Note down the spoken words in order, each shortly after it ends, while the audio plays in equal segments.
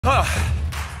Ah,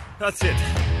 that's it.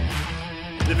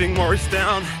 Leaving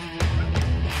Morristown.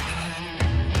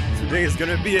 Today is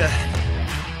gonna be a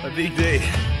big day.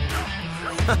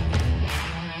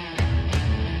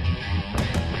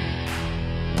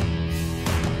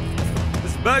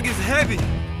 This bag is heavy.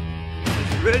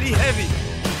 It's really heavy.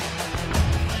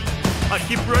 I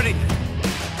keep running.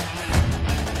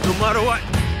 No matter what.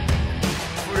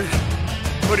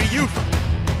 For the youth,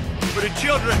 for the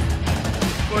children,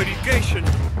 for education,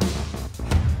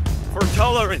 for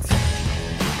tolerance.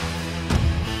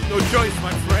 No choice,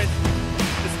 my friend.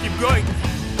 Let's keep going.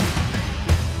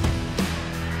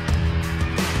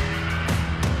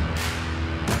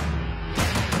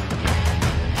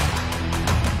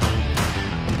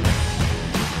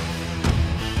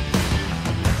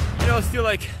 You know, still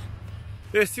like,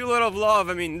 there's still a lot of love.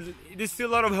 I mean, there's still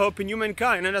a lot of hope in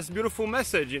humankind, and that's a beautiful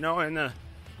message, you know, and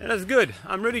that's good.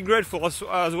 I'm really grateful as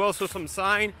well. So some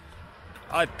sign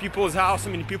at people's house, I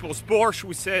mean people's porch,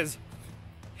 which says,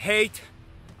 hate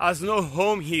has no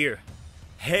home here.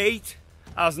 Hate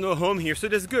has no home here. So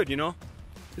that's good, you know.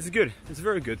 It's good. It's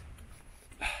very good.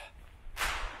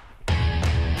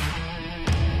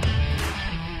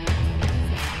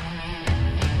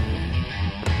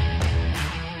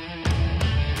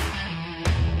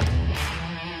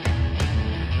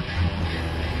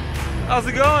 How's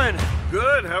it going?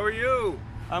 Good, how are you?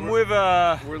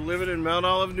 We're living in Mount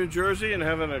Olive, New Jersey and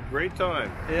having a great time.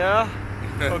 Yeah?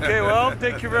 Okay, well,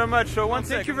 thank you very much. So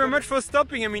thank you very much for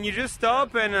stopping. I mean, you just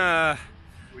stop and...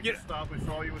 we just stopped, we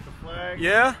saw you with the flag.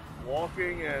 Yeah?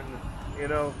 Walking, and, you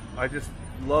know, I just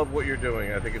love what you're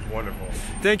doing. I think it's wonderful.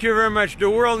 Thank you very much. The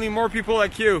world needs more people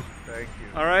like you. Thank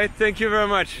you. All right, thank you very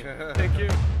much. Thank you.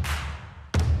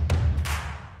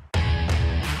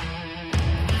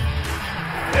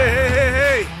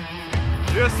 Hey!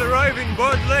 Just arrived in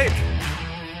Bud Lake.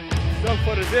 Stop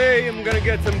for the day. I'm gonna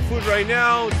get some food right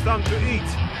now. It's time to eat.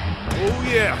 Oh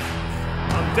yeah,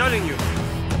 I'm telling you.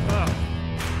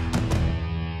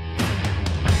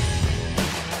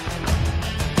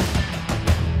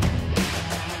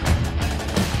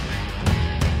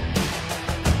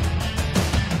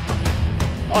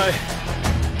 Hi,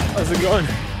 how's it going?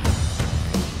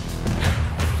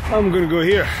 I'm gonna go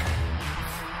here.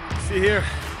 See here?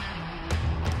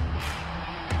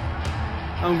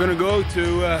 I'm gonna go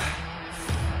to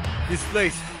this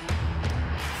place.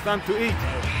 It's time to eat.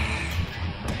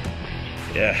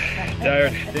 Yeah,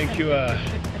 tired. Thank you.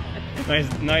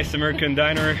 Nice American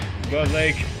diner, Bud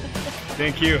Lake.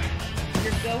 Thank you.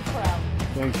 You're so proud.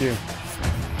 Thank you.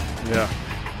 Yeah,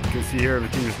 you can see here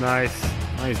everything is nice.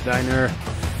 Nice diner.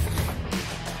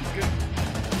 It's good.